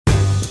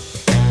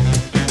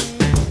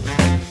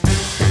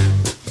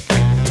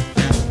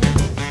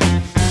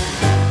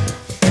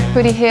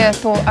Puri hea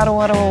tō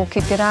aroaro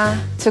ki te rā,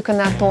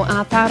 tukuna tō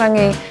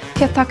ātārangi,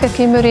 kia taka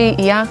ki muri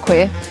I a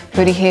koe,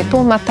 puri he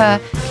tō mata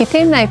ki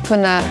tēnei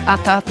puna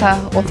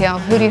atata o te ao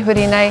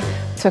huri nei,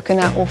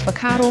 tukuna o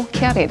whakaro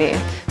kia rere.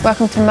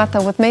 Welcome to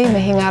Mata with me,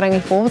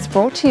 Mihingarangi Forbes,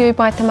 brought to you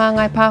by Te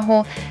Māngai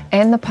Pāho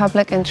and the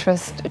Public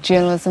Interest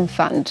Journalism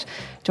Fund.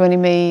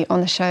 Joining me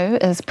on the show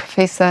is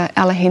Professor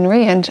Ella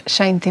Henry and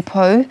Shane Te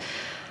Pou.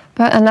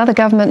 But another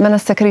government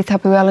minister, Kiri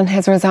Allan,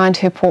 has resigned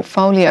her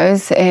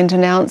portfolios and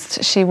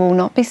announced she will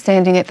not be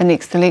standing at the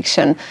next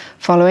election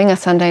following a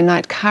Sunday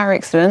night car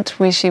accident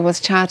where she was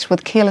charged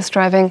with careless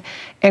driving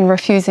and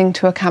refusing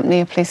to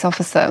accompany a police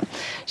officer.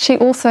 She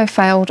also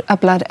failed a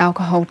blood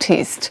alcohol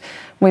test.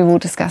 We will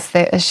discuss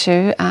that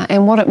issue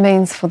and what it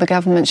means for the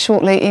government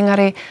shortly.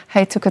 Engari,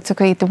 hei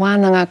tukatuku I te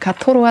wānanga ka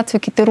toro atu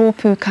ki te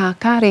rōpū ka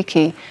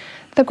kāriki.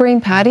 The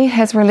Green Party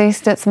has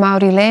released its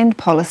Maori land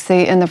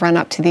policy in the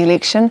run-up to the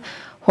election.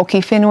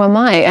 Hoki Whenua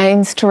Mai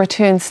aims to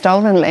return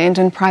stolen land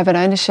and private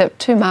ownership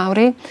to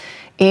Maori,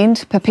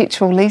 end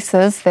perpetual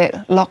leases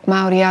that lock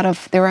Maori out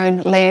of their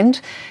own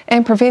land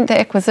and prevent the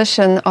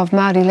acquisition of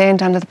Maori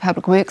land under the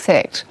Public Works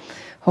Act.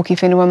 Hoki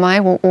Whenua Mai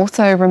will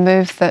also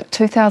remove the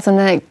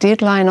 2008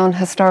 deadline on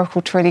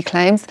historical treaty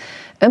claims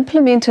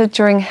implemented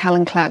during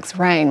Helen Clark's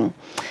reign.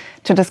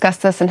 To discuss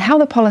this and how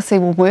the policy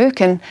will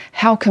work and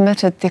how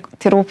committed Te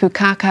Rōpū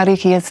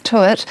Kākāriki is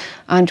to it,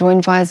 I'm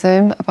joined via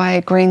Zoom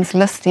by Greens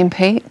List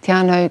MP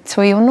Teanau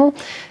Tuiono.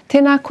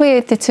 Tēnā koe e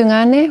te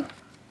tungane.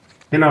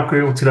 Tēnā koe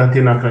o tira,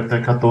 tēnā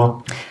koutou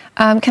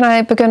katoa. Can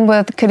I begin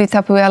with Kiri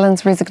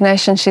Allan's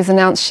resignation? She's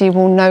announced she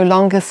will no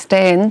longer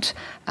stand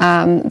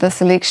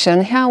this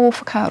election. How o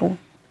whakaro?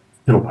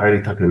 Tēnā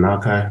pairi taku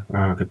nākai,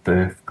 ki te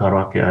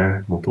whakaro ake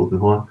au mō tōku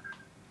hoa.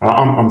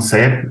 I'm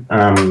sad.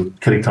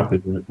 Kiri Tapu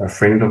is a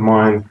friend of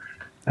mine,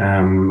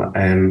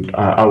 and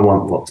I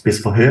want what's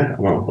best for her.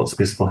 I want what's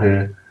best for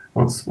her,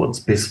 what's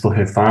best for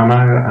her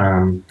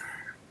whānau,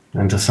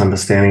 and just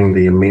understanding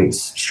the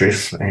immense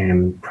stress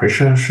and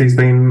pressure she's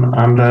been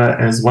under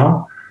as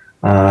well.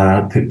 Te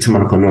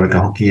manako nui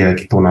ka hoki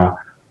ki tōna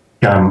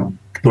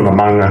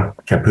maunga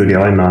kia pūri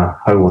ai nā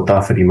hau o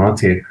tāwhiri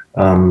mate.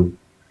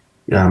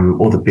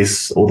 All the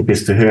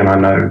best to her,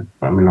 and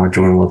I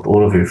join with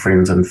all of her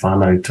friends and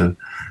whānau to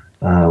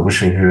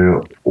wishing her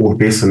all the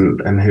best in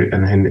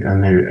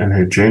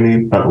her journey,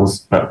 but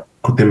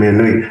ko te mea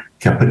nui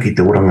kia piki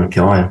te oranga ki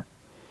ai.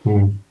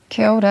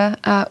 Kia ora,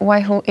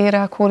 waiho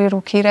era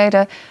kōrero ki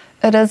reira.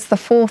 It is the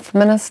fourth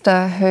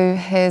minister who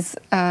has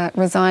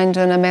resigned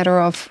in a matter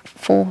of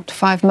 4 to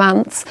 5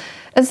 months.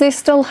 Is there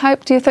still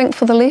hope, do you think,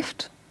 for the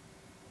left?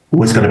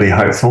 Always going to be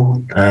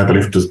hopeful. The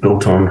left is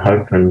built on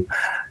hope and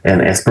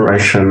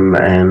aspiration,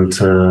 and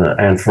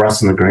for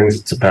us in the Greens,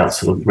 it's about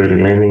sort of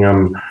really landing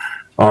on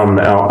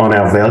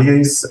our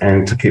values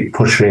and to keep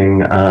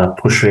pushing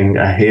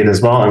ahead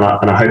as well.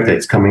 And I hope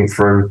that's coming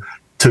through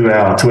to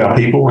our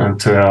people and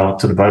to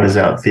the voters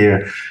out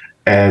there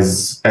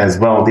as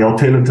well. The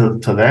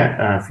alternative to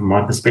that, from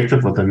my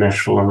perspective, with the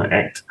National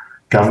Act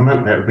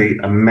government, that would be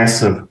a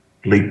massive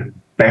leap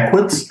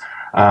backwards.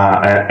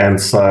 And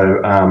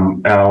so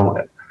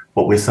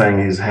what we're saying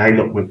is, hey,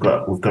 look, we've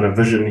got a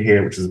vision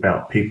here which is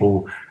about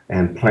people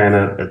and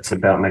planet. It's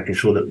about making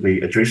sure that we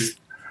address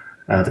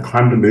the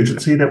climate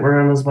emergency that we're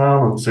in as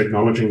well, and also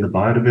acknowledging the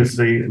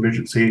biodiversity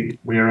emergency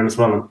we're in as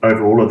well, and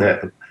over all of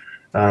that, the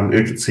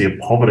urgency of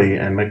poverty,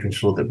 and making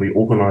sure that we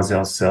organise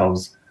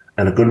ourselves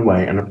in a good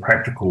way, in a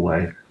practical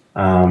way.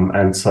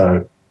 And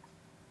so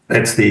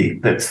that's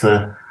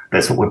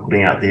what we're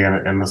putting out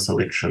there in this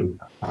election.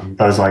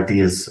 Those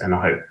ideas, and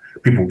I hope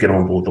people get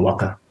on board the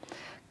waka.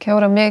 Kia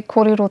ora, me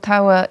kōrero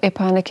taua e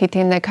pāna ki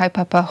tēnei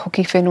kaupapa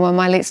Hoki Whenua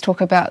Mai. Let's talk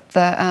about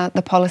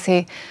the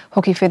policy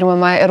Hoki Whenua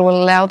Mai. It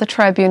will allow the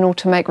tribunal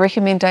to make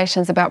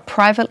recommendations about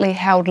privately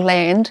held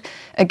land,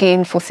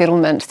 again for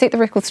settlement. Set the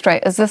record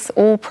straight, is this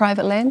all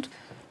private land?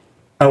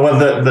 Well,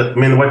 the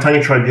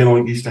Waitangi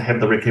Tribunal used to have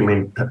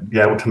be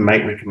able to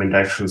make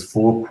recommendations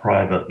for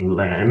private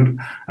land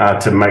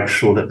to make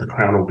sure that the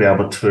Crown will be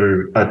able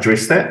to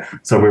address that.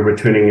 So we're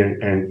returning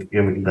and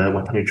giving the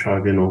Waitangi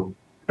Tribunal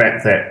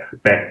back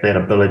that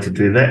ability to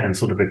do that, and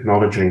sort of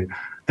acknowledging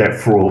that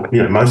for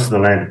most of the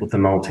land with the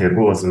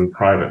Aotearoa is in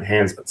private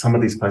hands, but some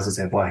of these places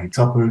have waihi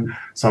tapu,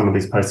 some of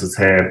these places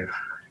have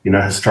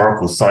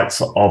historical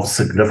sites of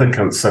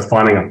significance. So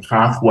finding a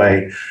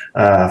pathway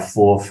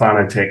for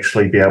whānau to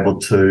actually be able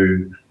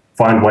to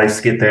find ways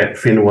to get that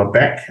whenua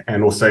back,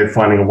 and also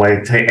finding a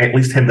way to at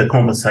least have the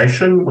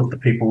conversation with the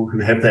people who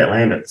have that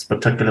land at this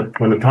particular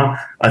point in time.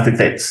 I think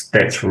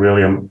that's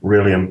really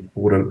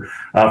important.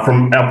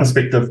 From our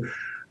perspective,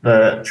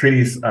 the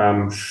treaties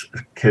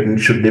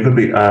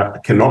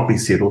cannot be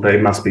settled. They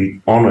must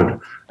be honoured.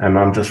 And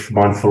I'm just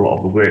mindful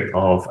of the work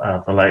of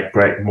the late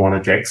great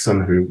Moana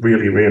Jackson, who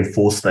really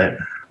reinforced that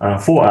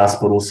for us,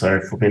 but also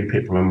for many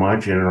people in my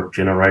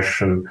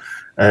generation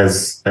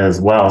as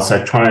well.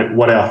 So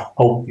what our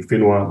whole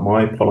whenua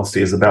mai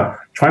policy is about,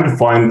 trying to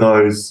find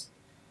those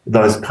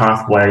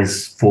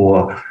pathways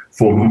for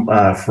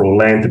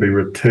land to be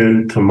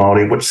returned to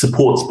Māori, which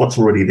supports what's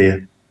already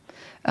there.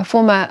 A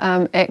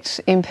former ACT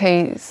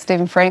MP,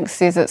 Stephen Frank,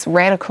 says it's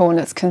radical and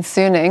it's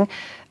concerning.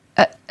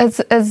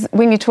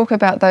 When you talk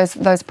about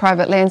those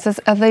private lands,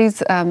 are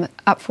these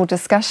up for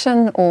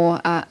discussion,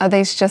 or are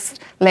these just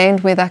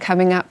land where they're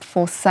coming up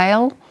for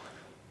sale?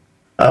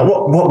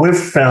 What we've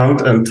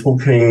found in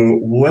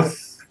talking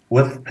with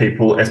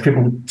people, as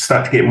people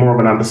start to get more of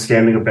an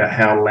understanding about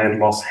how land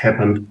loss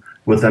happened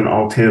within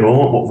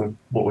Aotearoa,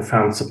 what we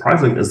found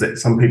surprising is that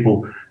some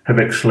people have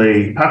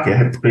actually,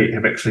 Pākehā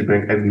have actually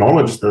been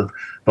acknowledged the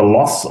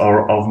loss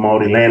of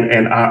Māori land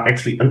and are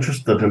actually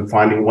interested in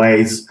finding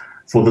ways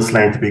for this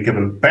land to be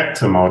given back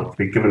to Māori, to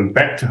be given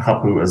back to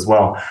hapu as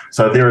well.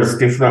 So there is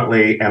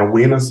definitely an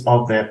awareness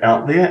of that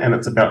out there, and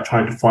it's about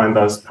trying to find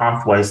those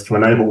pathways to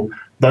enable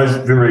those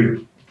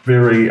very,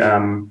 very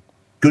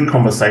good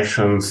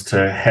conversations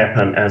to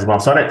happen as well.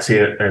 So I don't see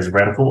it as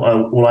radical.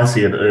 All I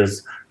see it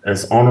is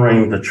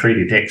honouring the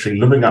treaty, to actually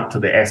living up to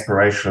the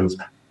aspirations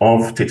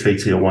of Te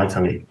Tiriti o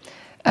Waitangi.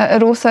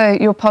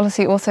 Your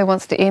policy also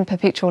wants to end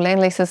perpetual land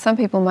leases. Some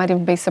people might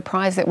even be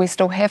surprised that we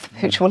still have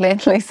perpetual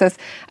land leases.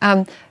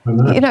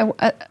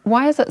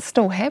 Why is it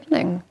still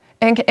happening?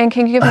 And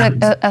can you give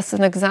us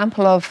an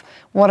example of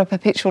what a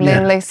perpetual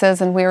land lease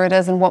is and where it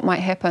is and what might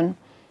happen?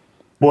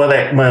 Well,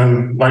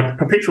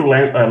 perpetual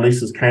land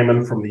leases came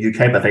in from the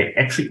UK, but they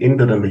actually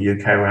ended in the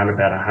UK around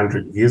about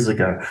 100 years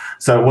ago.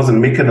 So it was a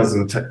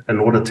mechanism in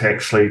order to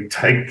actually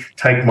take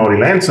Māori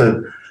land.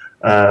 So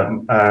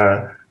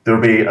there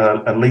will be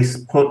a lease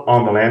put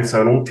on the land.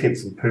 So in all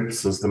intents and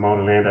purposes, the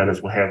Māori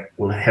landowners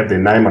will have their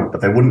name on it,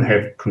 but they wouldn't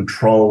have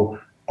control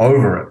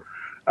over it.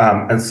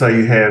 And so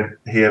you have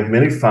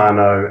many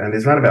whānau, and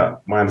there's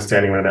my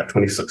understanding, around about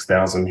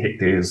 26,000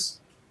 hectares,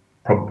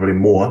 probably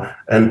more,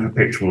 in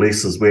perpetual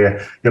leases, where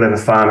you'll have a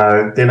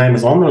whānau, their name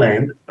is on the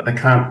land, but they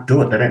can't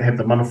do it. They don't have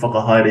the mana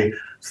whakahaere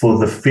for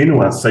the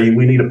whenua. So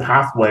we need a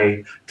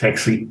pathway to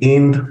actually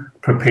end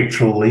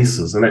perpetual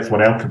leases, and that's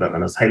what our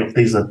commitment is. Hey, look,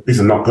 these are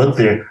not good.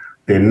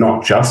 They're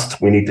not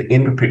just. We need to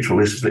end perpetual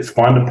leases. Let's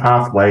find a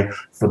pathway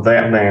for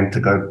that land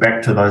to go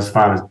back to those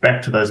farmers,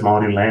 back to those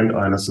Māori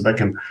landowners, so they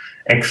can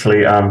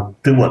actually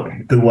do what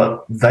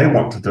they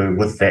want to do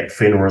with that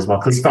whenua as well,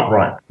 because it's not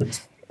right.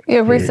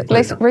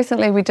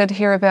 Recently we did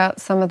hear about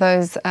some of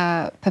those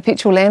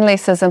perpetual land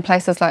leases in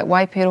places like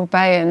Waipiro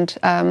Bay and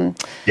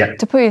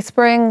Te Puhi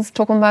Springs,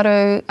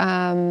 Tokomaru,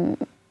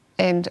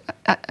 and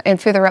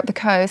further up the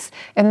coast,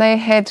 and they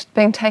had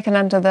been taken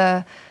under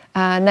the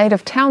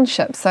native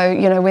township. So,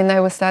 when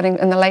they were starting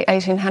in the late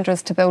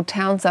 1800s to build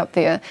towns up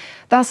there,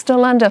 they're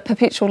still under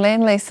perpetual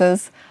land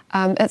leases.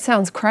 It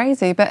sounds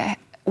crazy, but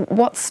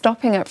what's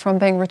stopping it from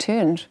being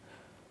returned?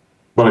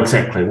 Well,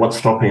 exactly. What's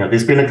stopping it?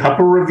 There's been a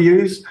couple of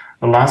reviews.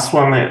 The last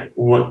one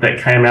that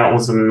came out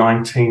was in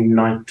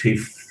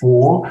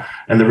 1994,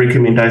 and the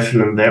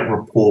recommendation in that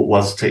report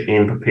was to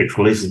end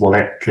perpetual leases. Well,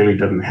 that clearly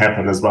didn't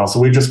happen as well.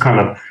 So we're just kind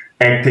of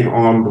acting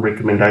on the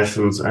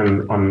recommendations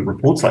and on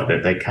reports like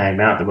that came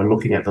out, that we're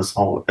looking at this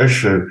whole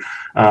issue,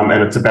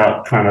 and it's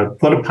about trying to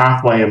put a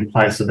pathway in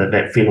place so that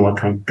whenua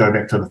can go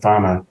back to the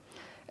whānau.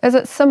 Is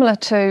it similar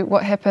to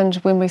what happened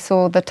when we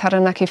saw the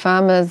Taranaki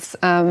farmers,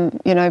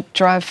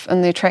 drive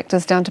in their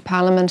tractors down to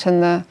Parliament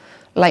in the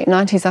late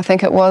 90s, I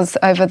think it was,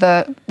 over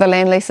the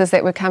land leases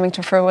that were coming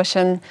to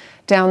fruition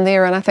down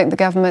there, and I think the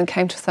government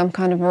came to some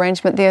kind of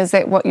arrangement there. Is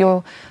that what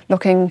you're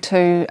looking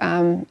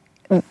to,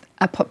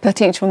 a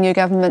potential new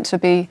government to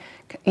be,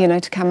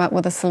 to come up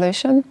with a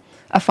solution,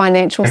 a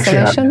financial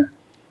solution?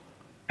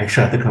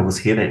 Actually, I think I was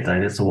here that day.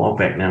 That's a while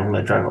back now, when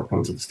they drove up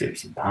onto the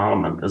steps of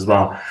Parliament as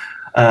well.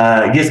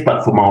 Yes,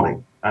 but for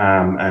Māori,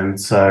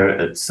 and so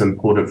it's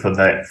important for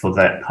that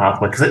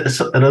pathway, because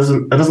it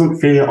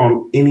isn't fair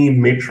on any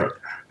metric.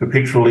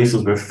 Perpetual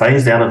leases were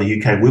phased out of the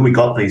UK, where we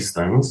got these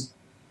things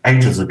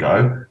ages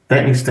ago.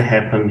 That needs to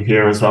happen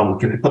here as well. We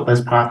can put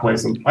those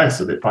pathways in place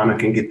so that whānau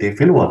can get their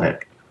whenua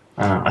back.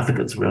 I think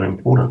it's really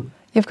important.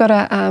 You've got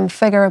a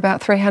figure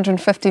about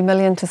 350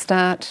 million to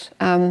start.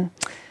 The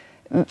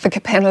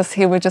panellists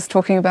here were just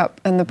talking about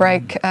in the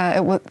break,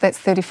 that's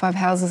 35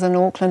 houses in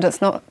Auckland.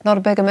 It's not a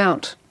big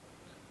amount.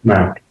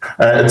 No,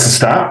 it's a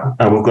start.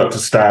 We've got to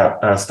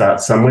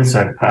start somewhere.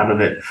 So part of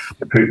it,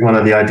 one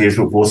of the ideas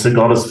we've also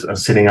got is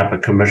setting up a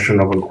commission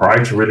of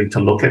inquiry to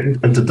look at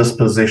into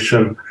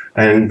dispossession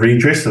and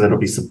redress. So that'll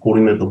be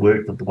supporting the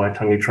work that the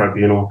Waitangi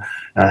Tribunal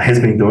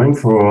has been doing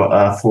for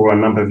a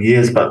number of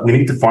years. But we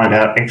need to find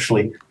out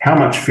actually how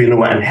much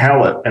whenua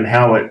and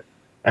how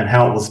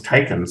it was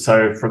taken.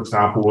 So, for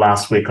example,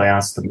 last week I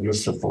asked the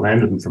Minister for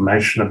Land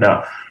Information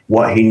about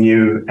what he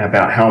knew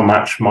about how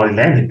much Māori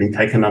land had been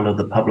taken under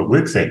the Public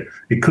Works Act.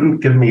 He couldn't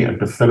give me a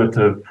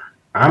definitive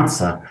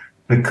answer,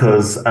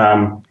 because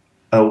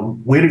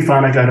where do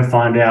whānau go to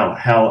find out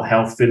how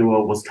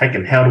whenua was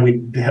taken? How do we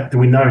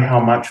know how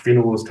much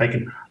whenua was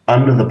taken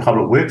under the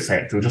Public Works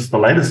Act and just the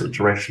latest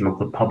iteration of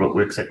the Public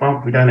Works Act? Well,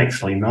 we don't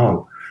actually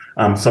know.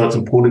 So it's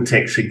important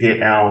to actually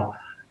get a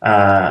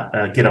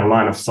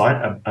line of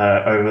sight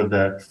over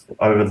the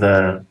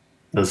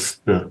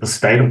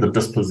state of the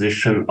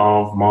disposition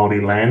of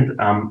Māori land.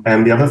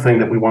 And the other thing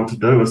that we want to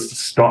do is to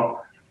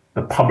stop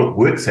the Public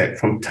Works Act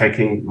from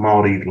taking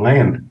Māori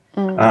land.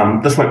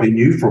 This won't be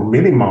new for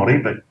many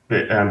Māori, but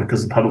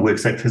because the Public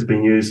Works Act has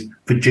been used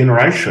for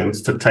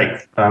generations to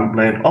take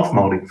land off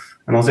Māori.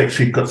 And I was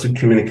actually got some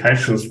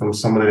communications from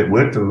somebody that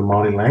worked in the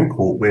Māori Land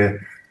Court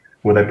where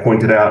they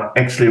pointed out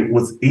actually it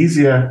was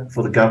easier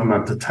for the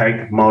government to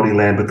take Māori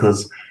land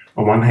because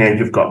on one hand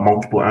you've got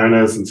multiple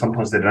owners and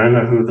sometimes they don't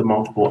know who the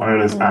multiple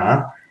owners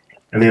are.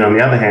 And then on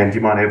the other hand, you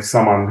might have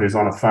someone who's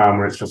on a farm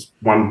where it's just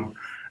one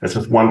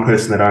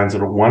person that owns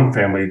it or one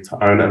family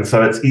to own it. And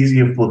so it's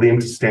easier for them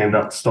to stand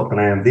up, stop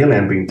their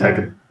land being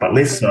taken, but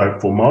less so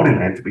for Māori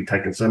land to be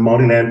taken. So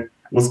Māori land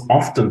was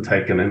often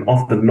taken and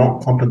often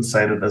not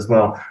compensated as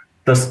well.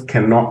 This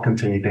cannot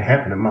continue to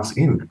happen. It must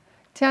end.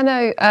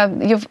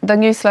 Teanau, the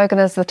new slogan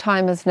is "The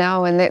time is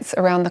now," and that's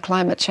around the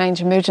climate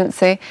change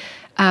emergency.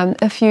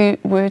 If you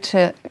were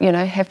to,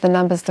 have the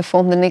numbers to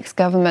form the next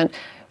government,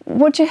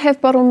 would you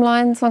have bottom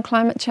lines on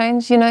climate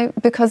change?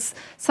 Because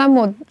some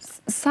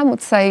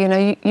would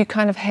say, you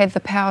kind of had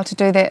the power to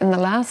do that in the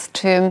last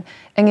term,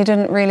 and you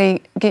didn't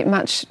really get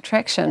much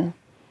traction.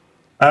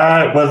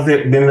 Well,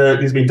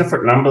 there's been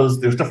different numbers.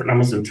 There was different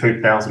numbers in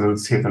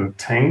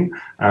 2017.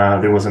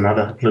 There was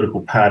another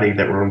political party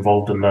that were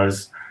involved in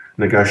those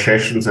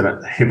negotiations, and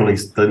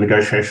the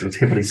negotiations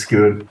heavily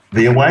skewed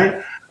their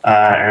way.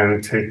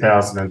 And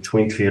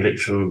 2020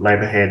 election,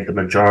 Labor had the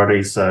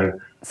majority. So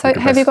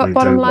have you got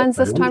bottom lines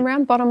this time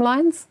around? Bottom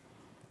lines?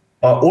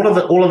 All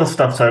of the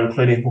stuff, so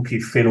including Hoki,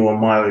 Whenua,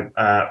 Maori,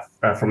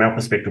 from our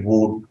perspective,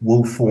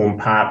 will form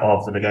part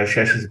of the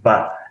negotiations,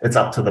 but it's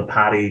up to the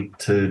party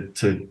to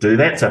do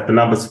that. So if the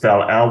numbers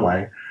fell our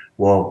way,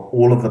 well,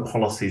 all of the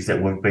policies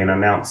that we've been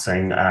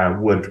announcing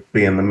would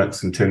be in the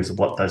mix in terms of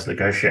what those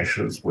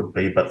negotiations would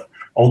be. But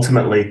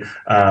ultimately,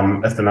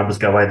 if the numbers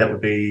go away, that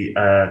would be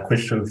a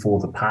question for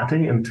the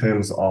party in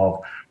terms of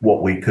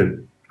what we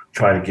could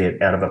try to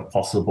get out of a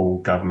possible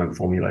government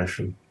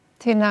formulation.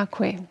 Tēnā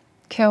koe.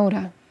 Kia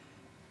ora.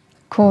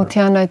 Ko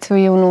Teanau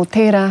Tuiono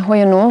tērā hoi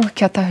anō,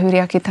 kia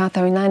tahuria ki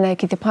tātou inainei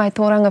ki te pai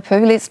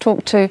tōrangapū. Let's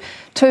talk to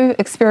two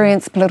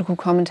experienced political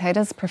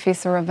commentators,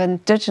 Professor of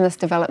Indigenous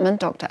Development,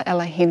 Dr.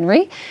 Ella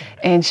Henry,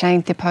 and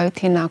Shane Te Pou,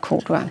 tēnā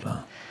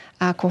kōrua.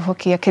 Ko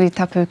hoki a Kiri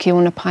tapu ki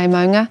ona pai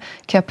maunga,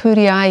 kia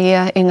puri a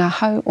ia i ngā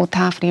hau o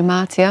tāwhiri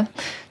mātia.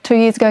 2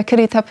 years ago,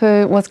 Kiri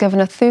tapu was given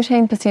a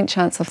 13%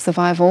 chance of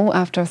survival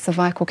after a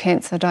cervical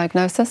cancer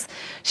diagnosis.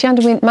 She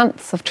underwent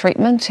months of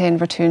treatment and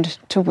returned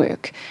to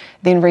work.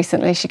 Then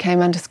recently she came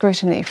under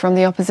scrutiny from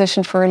the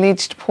opposition for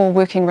alleged poor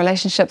working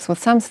relationships with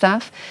some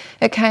staff.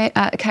 It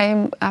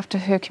came after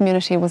her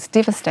community was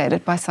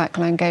devastated by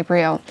Cyclone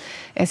Gabrielle,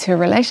 as her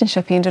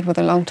relationship ended with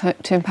a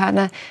long-term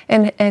partner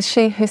and as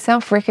she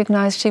herself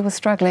recognised she was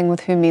struggling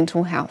with her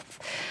mental health.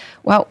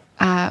 Well,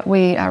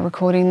 we are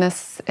recording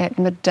this at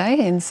midday,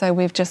 and so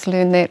we've just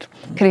learned that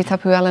Kiri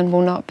Allan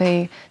will not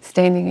be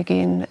standing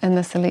again in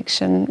this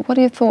election. What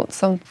are your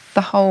thoughts on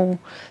the whole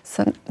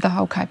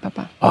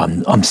kaupapa?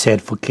 I'm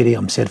sad for Kiri.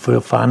 I'm sad for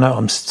her whānau.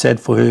 I'm sad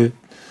for her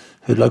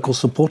local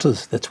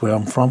supporters. That's where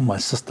I'm from. My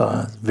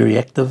sister is very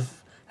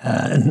active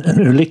in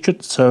her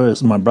electorate. So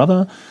is my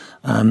brother.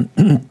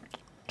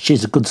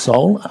 She's a good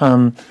soul,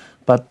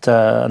 but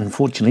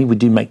unfortunately, we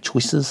do make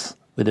choices.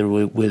 Whether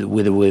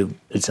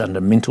it's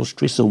under mental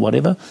stress or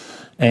whatever,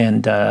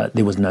 and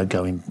there was no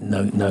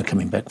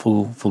coming back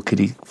for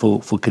Kiri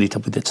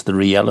tapu. That's the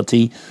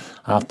reality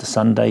after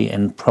Sunday,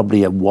 and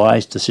probably a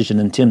wise decision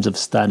in terms of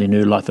starting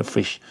her life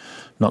afresh,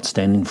 not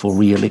standing for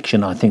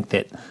re-election. I think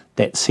that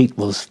seat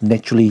was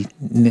naturally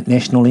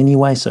national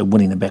anyway, so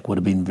winning it back would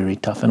have been very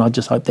tough. And I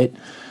just hope that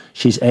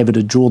she's able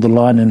to draw the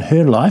line in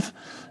her life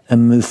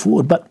and move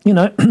forward. But,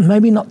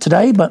 maybe not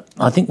today, but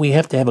I think we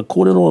have to have a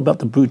kōrero about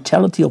the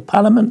brutality of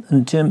Parliament,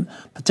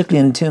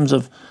 particularly in terms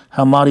of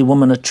how Māori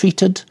women are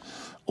treated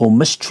or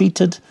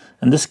mistreated.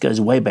 And this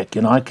goes way back.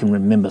 I can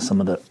remember some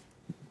of the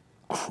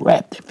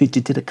crap that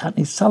Whiti Te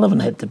Rakani Sullivan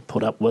had to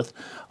put up with.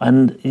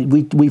 And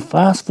we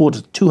fast forward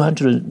to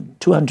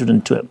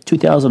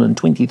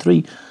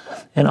 2023,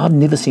 and I've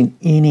never seen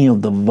any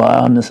of the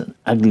vileness and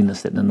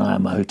ugliness that Nanaia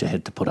Mahuta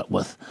had to put up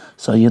with.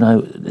 So,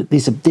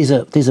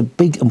 there's a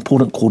big,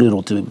 important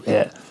kōrero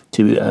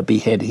to be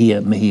had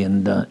here, Mihi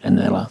and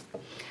Ella.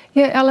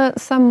 Yeah, Ella,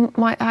 some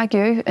might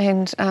argue,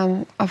 and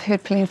I've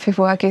heard plenty of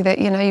people argue that,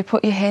 you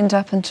put your hand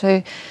up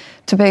to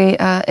be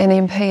an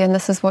MP and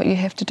this is what you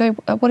have to do.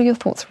 What are your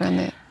thoughts around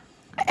that?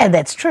 And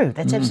that's true.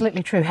 That's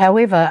absolutely true.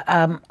 However,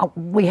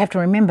 we have to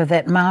remember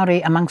that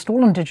Māori, amongst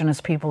all Indigenous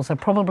peoples, are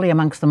probably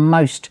amongst the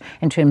most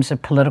in terms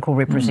of political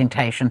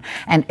representation.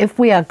 And if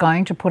we are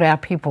going to put our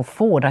people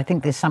forward, I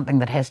think there's something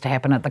that has to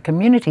happen at the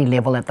community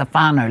level, at the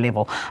whānau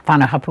level,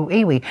 whānau hapu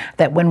iwi,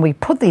 that when we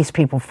put these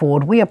people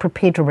forward, we are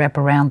prepared to wrap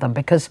around them.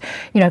 Because,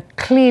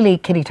 clearly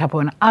Kiri tapu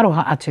and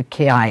Aroha atu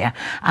ki aia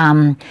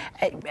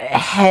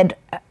had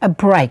a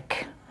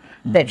break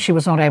that she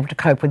was not able to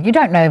cope with. You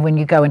don't know when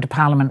you go into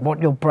Parliament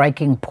what your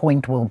breaking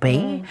point will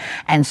be,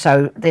 and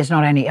so there's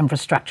not only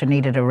infrastructure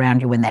needed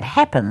around you when that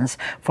happens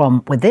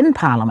from within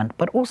Parliament,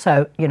 but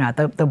also, you know,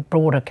 the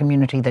broader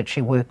community that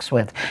she works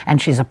with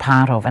and she's a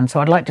part of. And so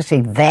I'd like to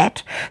see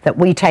that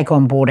we take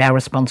on board our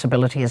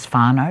responsibility as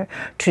whānau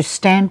to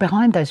stand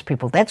behind those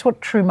people. That's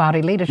what true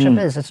Māori leadership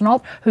is. It's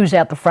not who's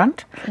out the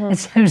front,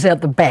 it's who's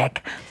out the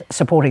back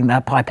supporting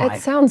the pai.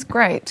 It sounds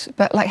great,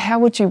 but like, how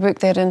would you work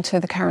that into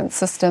the current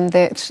system,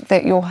 that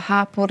your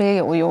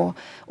hapori or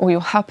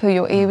your hapu,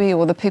 your iwi,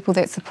 or the people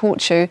that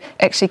support you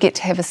actually get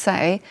to have a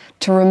say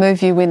to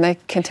remove you when they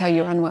can tell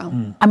you're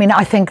unwell? I mean,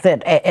 I think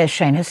that, as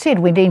Shane has said,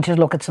 we need to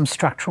look at some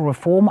structural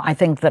reform. I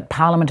think that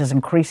Parliament is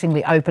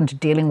increasingly open to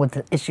dealing with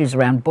the issues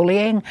around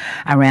bullying,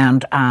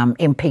 around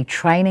MP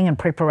training and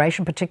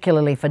preparation,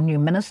 particularly for new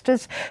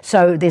ministers.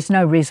 So there's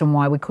no reason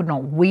why we could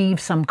not weave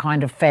some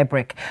kind of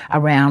fabric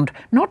around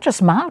not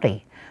just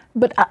Māori,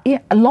 but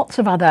lots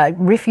of other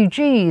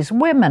refugees,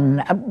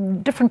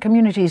 women, different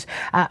communities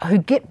who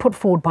get put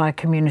forward by a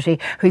community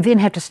who then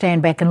have to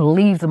stand back and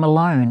leave them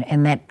alone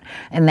in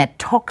that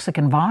toxic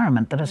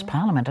environment that is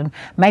Parliament. And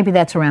maybe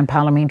that's around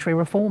parliamentary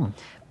reform.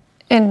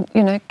 And,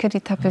 you know, Kiri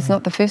Tapu's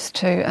not the first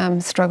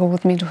to struggle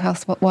with mental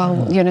health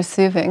while, you know,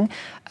 serving.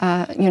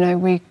 You know,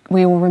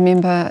 we all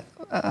remember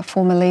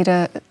former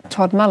leader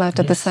Todd Muller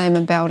did the same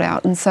and bowed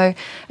out. And so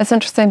it's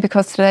interesting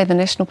because today the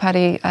National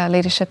Party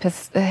leadership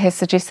has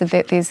suggested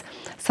that there's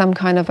some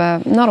kind of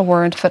not a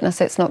warrant of fitness,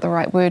 that's not the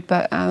right word,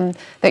 but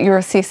that you're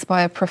assessed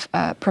by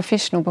a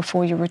professional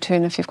before you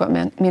return if you've got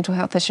mental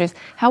health issues.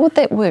 How would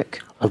that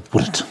work? It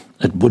wouldn't.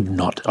 It would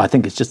not. I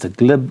think it's just a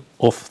glib,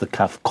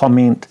 off-the-cuff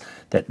comment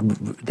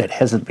that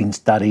hasn't been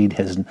studied,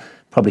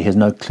 probably has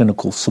no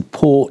clinical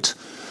support.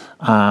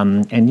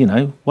 And, you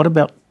know, what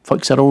about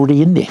folks that are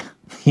already in there?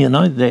 You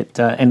know, that,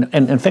 and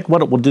in fact,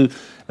 what it will do,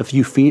 if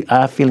you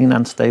are feeling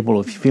unstable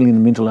or if you're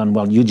feeling mentally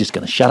unwell, you're just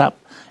going to shut up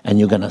and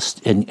you're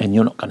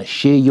not going to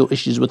share your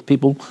issues with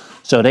people.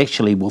 So it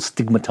actually will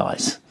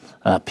stigmatise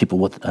people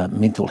with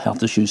mental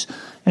health issues.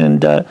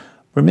 And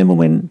remember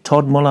when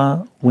Todd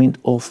Muller went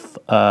off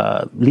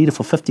leader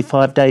for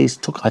 55 days,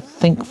 took, I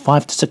think,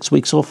 5 to 6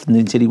 weeks off, and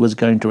then said he was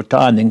going to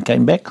retire and then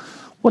came back?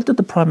 What did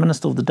the Prime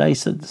Minister of the day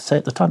say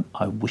at the time?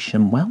 I wish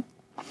him well.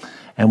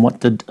 And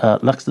what did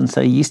Luxton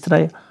say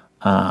yesterday?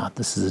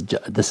 This is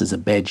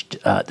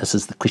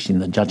the question,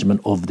 the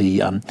judgment of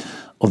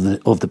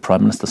the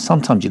Prime Minister.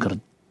 Sometimes you've got to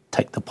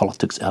take the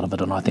politics out of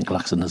it, and I think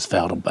Luxton has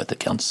failed on both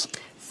accounts.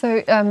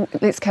 So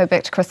let's go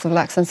back to Christopher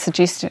Luxon's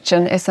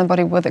suggestion. As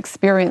somebody with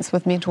experience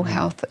with mental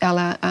health,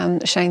 Ella,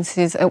 Shane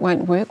says it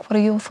won't work. What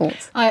are your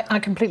thoughts? I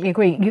completely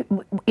agree.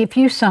 If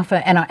you suffer,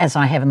 and as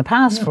I have in the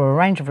past for a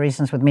range of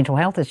reasons with mental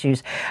health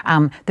issues,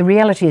 the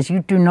reality is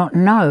you do not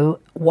know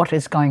what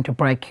is going to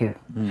break you.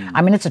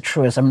 I mean, it's a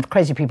truism.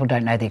 Crazy people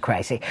don't know they're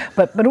crazy.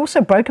 But also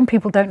broken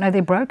people don't know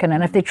they're broken.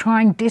 And if they're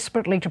trying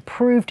desperately to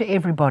prove to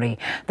everybody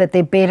that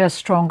they're better,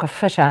 stronger,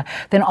 fitter,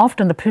 then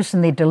often the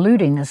person they're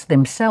deluding is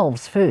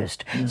themselves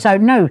first. So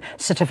no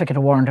certificate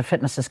or warrant of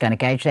fitness is going to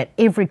gauge that.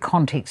 Every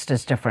context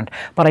is different.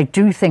 But I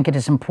do think it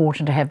is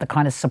important to have the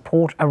kind of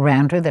support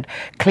around her that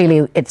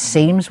clearly it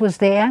seems was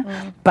there,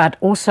 but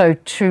also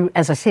to,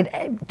 as I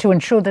said, to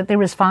ensure that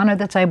there is whānau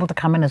that's able to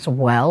come in as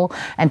well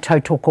and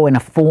tautoko in a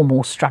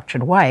formal,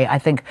 structured way, I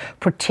think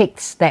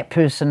protects that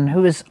person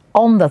who is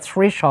on the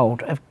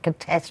threshold of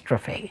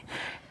catastrophe.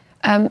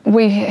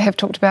 We have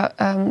talked about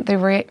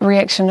the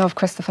reaction of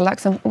Christopher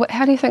Luxon.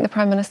 How do you think the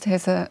Prime Minister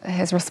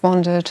has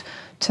responded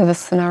to this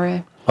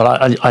scenario?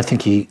 Well, I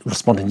think he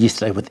responded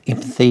yesterday with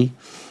empathy,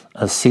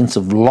 a sense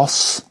of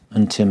loss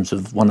in terms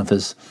of one of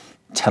his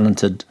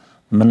talented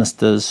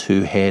ministers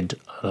who had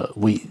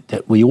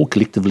that we all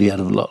collectively had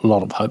a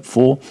lot of hope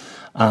for.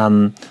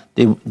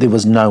 There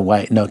was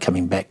no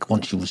coming back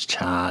once she was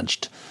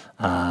charged,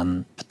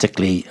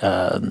 particularly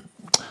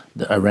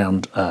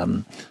around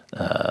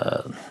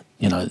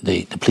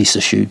the police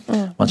issue.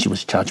 Once she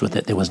was charged with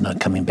that, there was no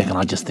coming back, and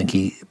I just think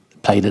he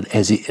played it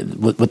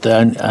with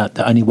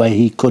the only way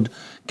he could,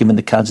 given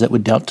the cards that were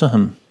dealt to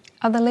him.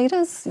 Other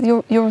leaders?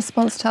 Your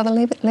response to other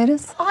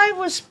leaders? I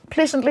was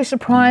pleasantly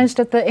surprised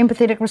at the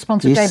empathetic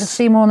response of David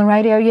Seymour on the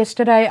radio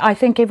yesterday. I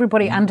think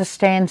everybody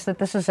understands that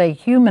this is a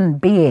human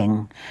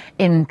being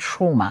in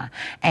trauma,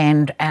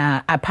 and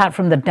apart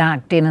from the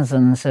dark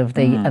denizens of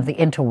the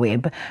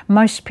interweb,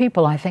 most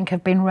people, I think,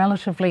 have been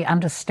relatively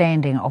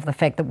understanding of the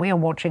fact that we are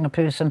watching a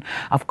person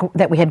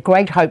that we had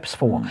great hopes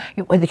for,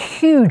 with a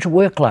huge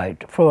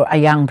workload for a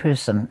young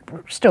person,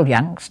 still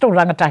young, still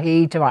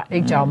rangatahi i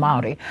te ao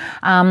Māori,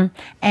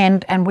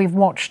 and we've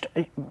watched,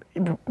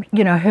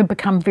 her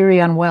become very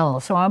unwell.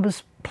 So I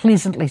was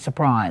pleasantly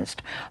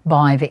surprised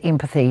by the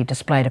empathy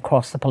displayed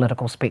across the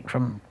political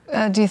spectrum.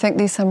 do you think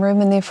there's some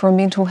room in there for a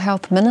mental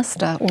health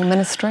minister or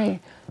ministry?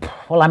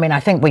 Well, I mean,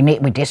 I think we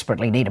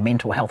desperately need a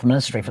mental health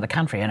ministry for the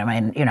country, and I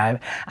mean, you know,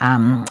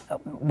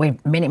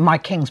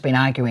 Mike King's been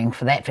arguing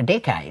for that for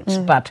decades.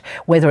 But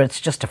whether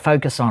it's just to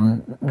focus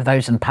on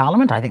those in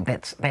Parliament, I think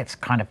that's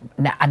kind of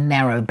a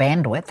narrow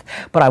bandwidth.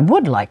 But I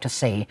would like to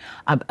see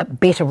a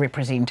better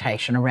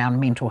representation around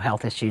mental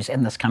health issues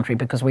in this country,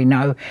 because we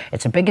know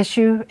it's a big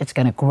issue. It's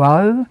going to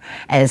grow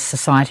as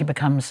society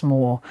becomes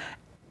more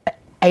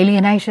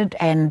alienated,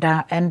 and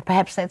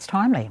perhaps that's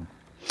timely.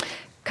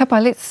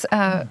 Kapa, let's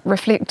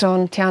reflect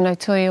on Teanau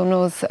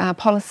Tuiono's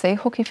policy.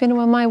 Hoki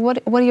whenua mai,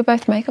 what do you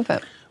both make of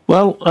it?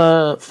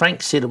 Well,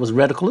 Frank said it was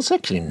radical. It's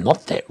actually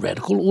not that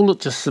radical. All it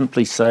just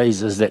simply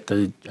says is that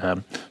the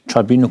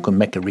tribunal can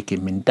make a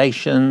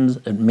recommendations.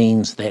 It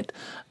means that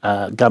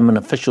government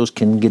officials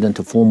can get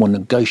into formal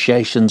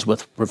negotiations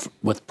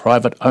with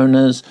private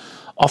owners.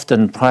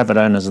 Often private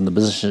owners in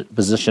the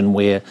position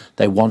where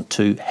they want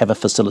to have a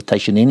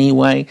facilitation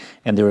anyway,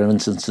 and there are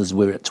instances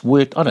where it's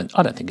worked. I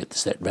don't think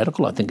it's that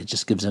radical. I think it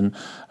just gives an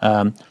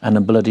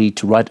ability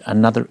to right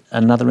another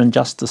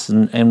injustice,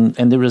 and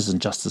there is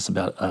injustice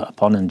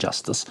upon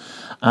injustice.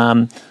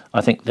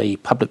 I think the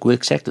Public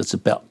Works Act, it's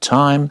about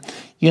time.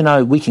 You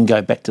know, we can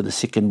go back to the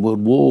Second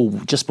World War.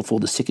 Just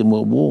before the Second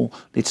World War,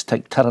 let's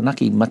take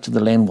Taranaki. Much of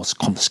the land was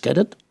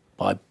confiscated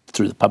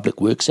through the Public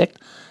Works Act.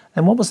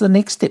 And what was the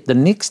next step? The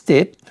next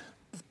step,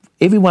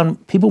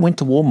 people went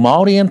to war,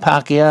 Maori and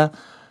Pākehā.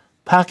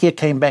 Pākehā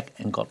came back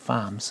and got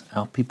farms.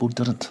 Our people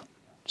didn't.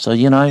 So,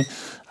 you know,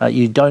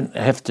 you don't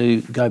have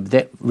to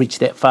reach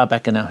that far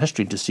back in our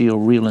history to see a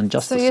real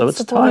injustice. So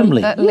it's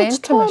timely. It's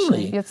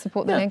timely. You'd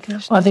support the Land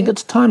Commission? I think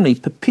it's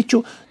timely.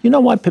 You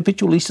know why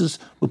perpetual leases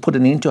were put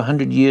an end to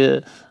 100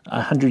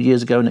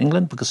 years ago in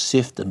England? Because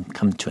serfdom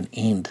come to an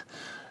end.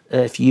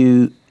 If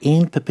you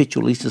end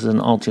perpetual leases in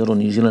Aotearoa,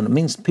 New Zealand, it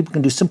means people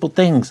can do simple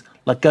things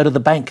like go to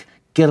the bank,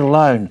 get a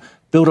loan,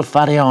 build a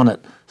whare on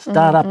it,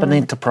 start up an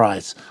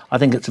enterprise. I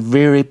think it's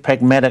very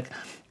pragmatic,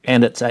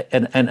 and it's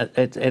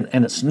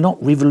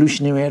not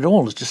revolutionary at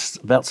all. It's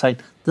just about saying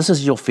this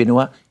is your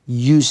whenua,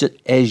 use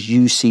it as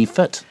you see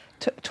fit.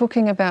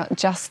 Talking about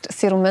just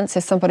settlements,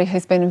 as somebody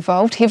who's been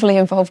heavily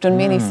involved in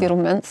many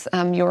settlements,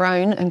 your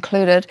own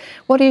included,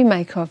 what do you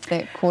make of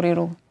that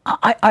kōrero?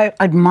 I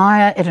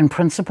admire it in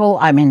principle.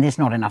 I mean, there's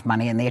not enough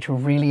money in there to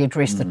really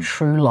address the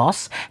true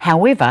loss.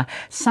 However,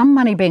 some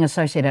money being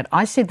associated,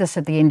 I said this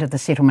at the end of the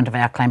settlement of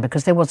our claim,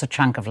 because there was a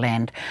chunk of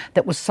land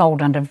that was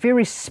sold under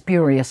very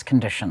spurious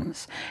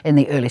conditions in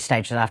the early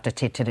stages after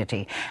Te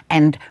Tiriti.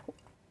 And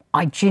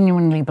I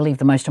genuinely believe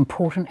the most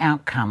important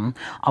outcome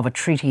of a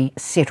treaty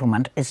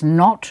settlement is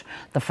not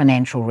the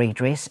financial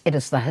redress, it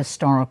is the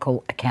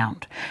historical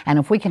account. And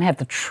if we can have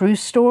the true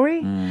story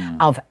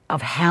of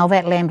how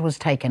that land was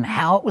taken,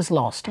 how it was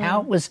lost,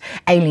 how it was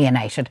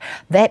alienated,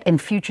 that in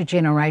future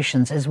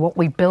generations is what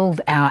we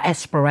build our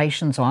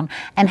aspirations on,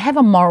 and have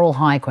a moral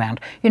high ground.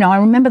 You know, I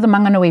remember the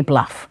Manganui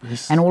Bluff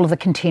and all of the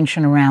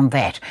contention around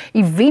that.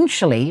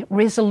 Eventually,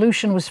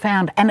 resolution was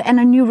found, and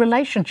a new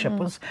relationship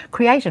was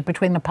created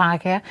between the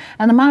Pākehā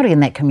and the Maori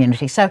in that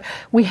community. So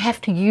we have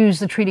to use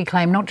the treaty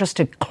claim not just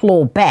to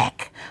claw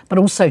back, but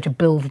also to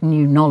build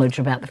new knowledge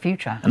about the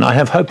future. And I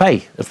have hope,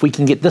 if we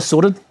can get this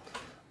sorted,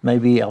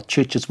 maybe our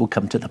churches will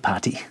come to the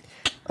party.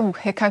 Oh,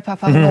 he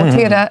kaupapa mō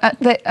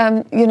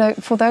tērā. You know,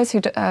 for those who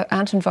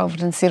aren't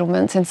involved in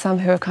settlements, and some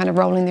who are kind of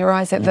rolling their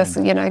eyes at this,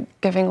 you know,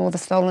 giving all the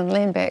stolen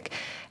land back,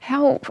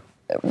 how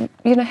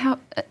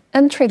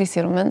in treaty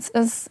settlements,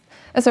 is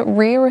it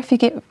rare if you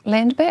get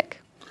land back?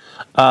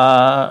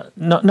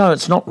 No,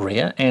 it's not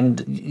rare,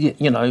 and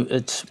you know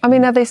it's. I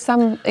mean, are there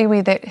some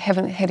iwi that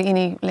haven't had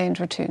any land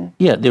return?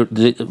 Yeah,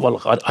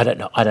 well, I don't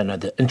know. I don't know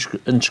the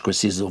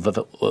intricacies of it,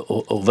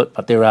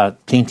 but there are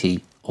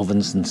plenty of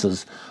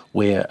instances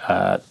where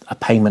a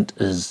payment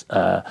is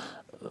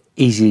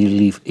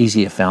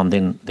easier found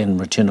than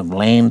return of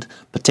land,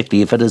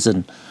 particularly if it is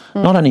in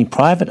not only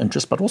private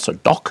interest but also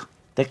DOC.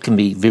 That can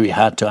be very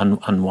hard to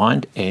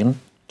unwind, and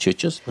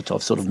churches, which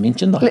I've sort of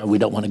mentioned. I know we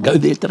don't want to go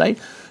there today.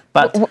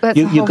 But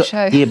you've got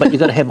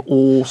to have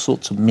all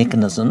sorts of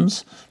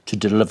mechanisms to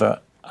deliver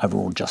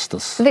overall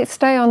justice. Let's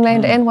stay on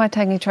land and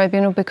Waitangi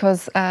Tribunal,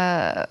 because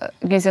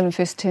New Zealand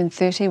First turned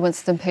 30.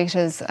 Winston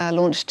Peters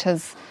launched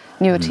his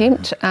new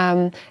attempt,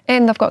 and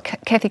they've got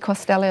Kathy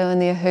Costello in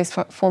there, who's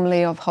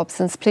formerly of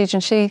Hobson's Pledge,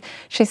 and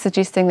she's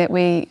suggesting that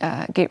we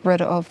get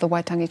rid of the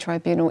Waitangi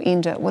Tribunal,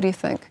 end it. What do you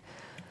think?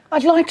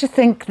 I'd like to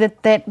think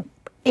that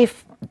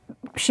if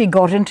she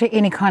got into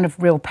any kind of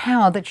real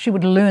power, that she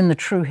would learn the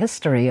true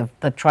history of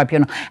the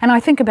tribunal. And I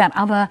think about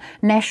other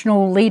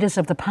national leaders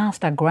of the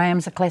past.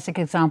 Graham's a classic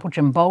example,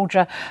 Jim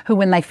Bolger, who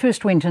when they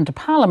first went into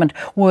Parliament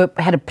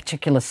had a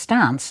particular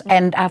stance,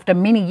 and after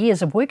many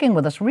years of working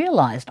with us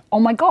realised, oh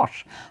my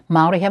gosh,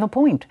 Māori have a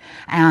point.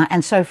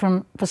 And so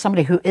for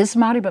somebody who is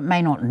Māori but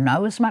may not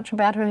know as much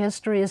about her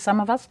history as some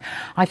of us,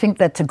 I think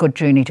that's a good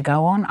journey to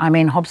go on. I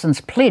mean,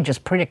 Hobson's Pledge is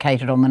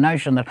predicated on the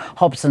notion that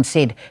Hobson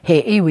said,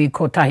 he iwi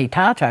ko tahi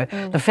tātou.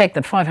 The fact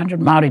that 500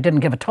 Māori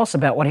didn't give a toss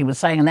about what he was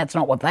saying and that's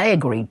not what they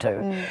agreed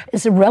to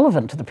is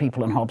irrelevant to the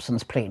people in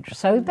Hobson's Pledge.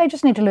 So they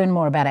just need to learn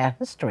more about our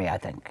history, I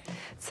think.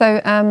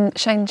 So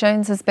Shane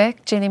Jones is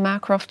back. Jenny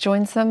Markroft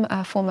joins him,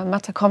 former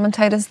Mata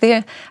commentators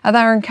there.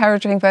 They're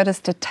encouraging voters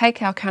to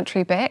take our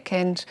country back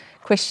and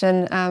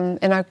question,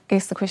 and I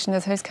guess the question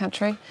is whose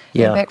country?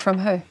 Yeah. And back from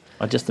who?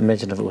 I just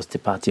imagine if it was Te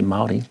Pāti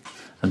Māori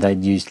and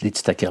they'd used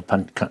let's take our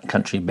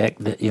country back,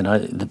 that, you know,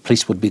 the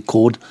police would be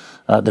called,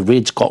 the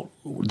Red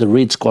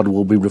Squad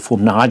will be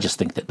reformed. No, I just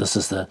think that this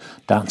is the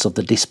dance of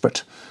the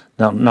desperate.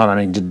 Now, not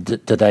only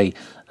did they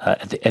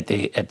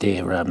at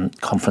their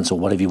conference or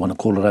whatever you want to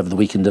call it over the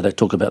weekend, do they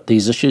talk about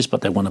these issues,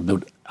 but they want to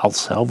build El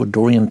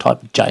Salvadorian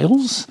type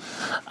jails.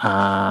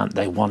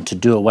 They want to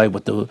do away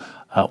with the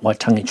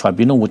Waitangi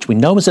Tribunal, which we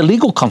know is a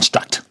legal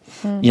construct.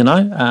 You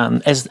know,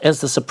 as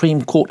the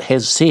Supreme Court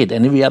has said,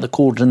 and every other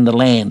court in the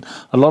land,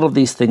 a lot of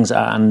these things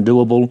are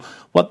undoable.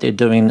 What they're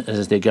doing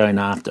is they're going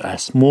after a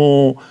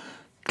small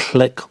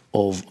clique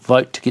of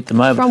vote to get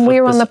them over. From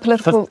where on the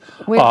political?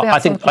 I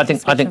think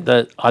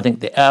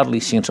the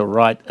elderly centre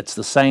right. It's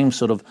the same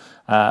sort of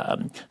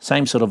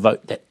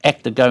vote that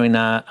ACT are going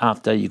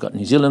after. You've got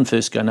New Zealand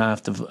First going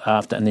after,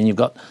 and then you've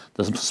got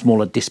the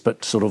smaller,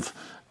 desperate sort of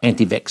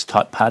anti-vax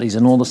type parties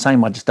and all the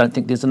same. I just don't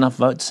think there's enough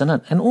votes in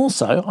it. And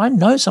also, I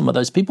know some of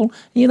those people,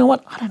 you know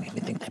what, I don't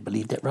even think they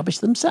believe that rubbish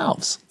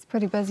themselves. It's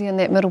pretty busy in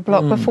that middle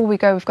block. Before we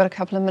go, we've got a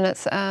couple of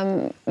minutes.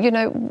 You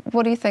know,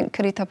 what do you think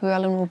Kiri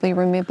Allan will be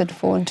remembered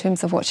for in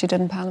terms of what she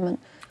did in Parliament?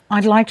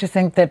 I'd like to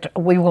think that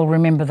we will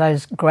remember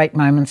those great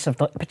moments of,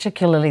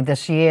 particularly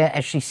this year,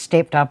 as she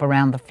stepped up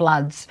around the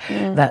floods,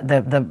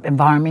 the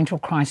environmental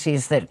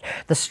crises, that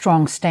the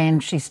strong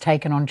stand she's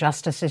taken on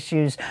justice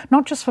issues,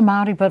 not just for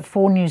Māori but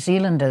for New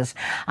Zealanders.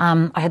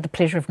 I had the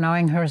pleasure of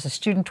knowing her as a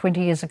student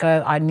 20 years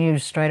ago. I knew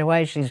straight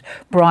away she's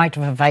bright,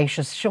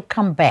 vivacious. She'll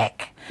come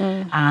back.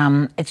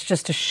 It's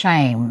just a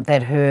shame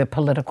that her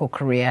political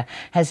career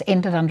has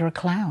ended under a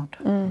cloud.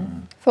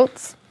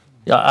 Thoughts?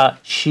 Yeah,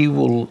 she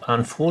will,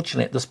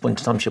 unfortunately, at this point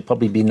in time, she'll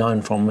probably be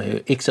known from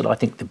her exit. I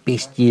think the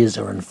best years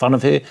are in front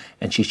of her,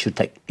 and she should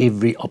take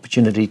every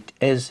opportunity,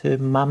 as her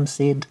mum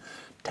said,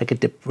 take a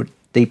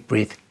deep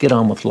breath, get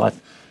on with life,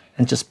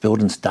 and just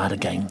build and start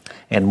again.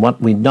 And what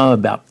we know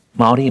about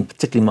Māori, and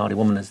particularly Māori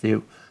women, is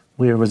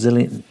we're a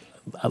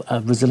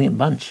resilient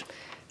bunch.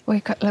 We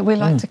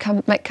like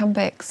to make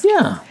comebacks.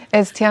 Yeah.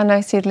 As Te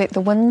Anau said, let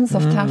the winds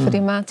of Tāwhiri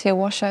Mātia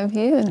wash over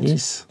you and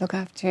look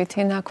after you.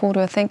 Tēnā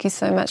kōrua, thank you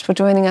so much for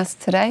joining us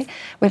today.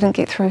 We didn't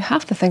get through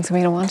half the things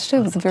we wanted to.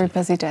 It was a very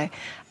busy day.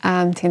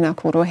 Tēnā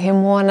kōrua, he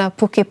moana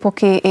puke e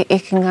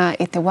ekinga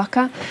e te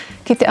waka.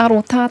 Ki te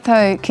aro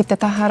tātou, ki te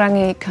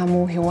taharangi, ka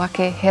mōhi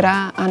wake, he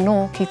rā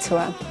anō ki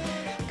tua.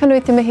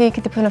 Kanui te mihi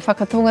ki te puna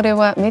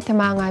whakatongarewa me te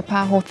māngai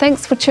pāho.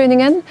 Thanks for tuning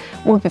in.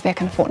 We'll be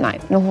back in a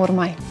fortnight. Nō hora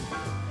mai.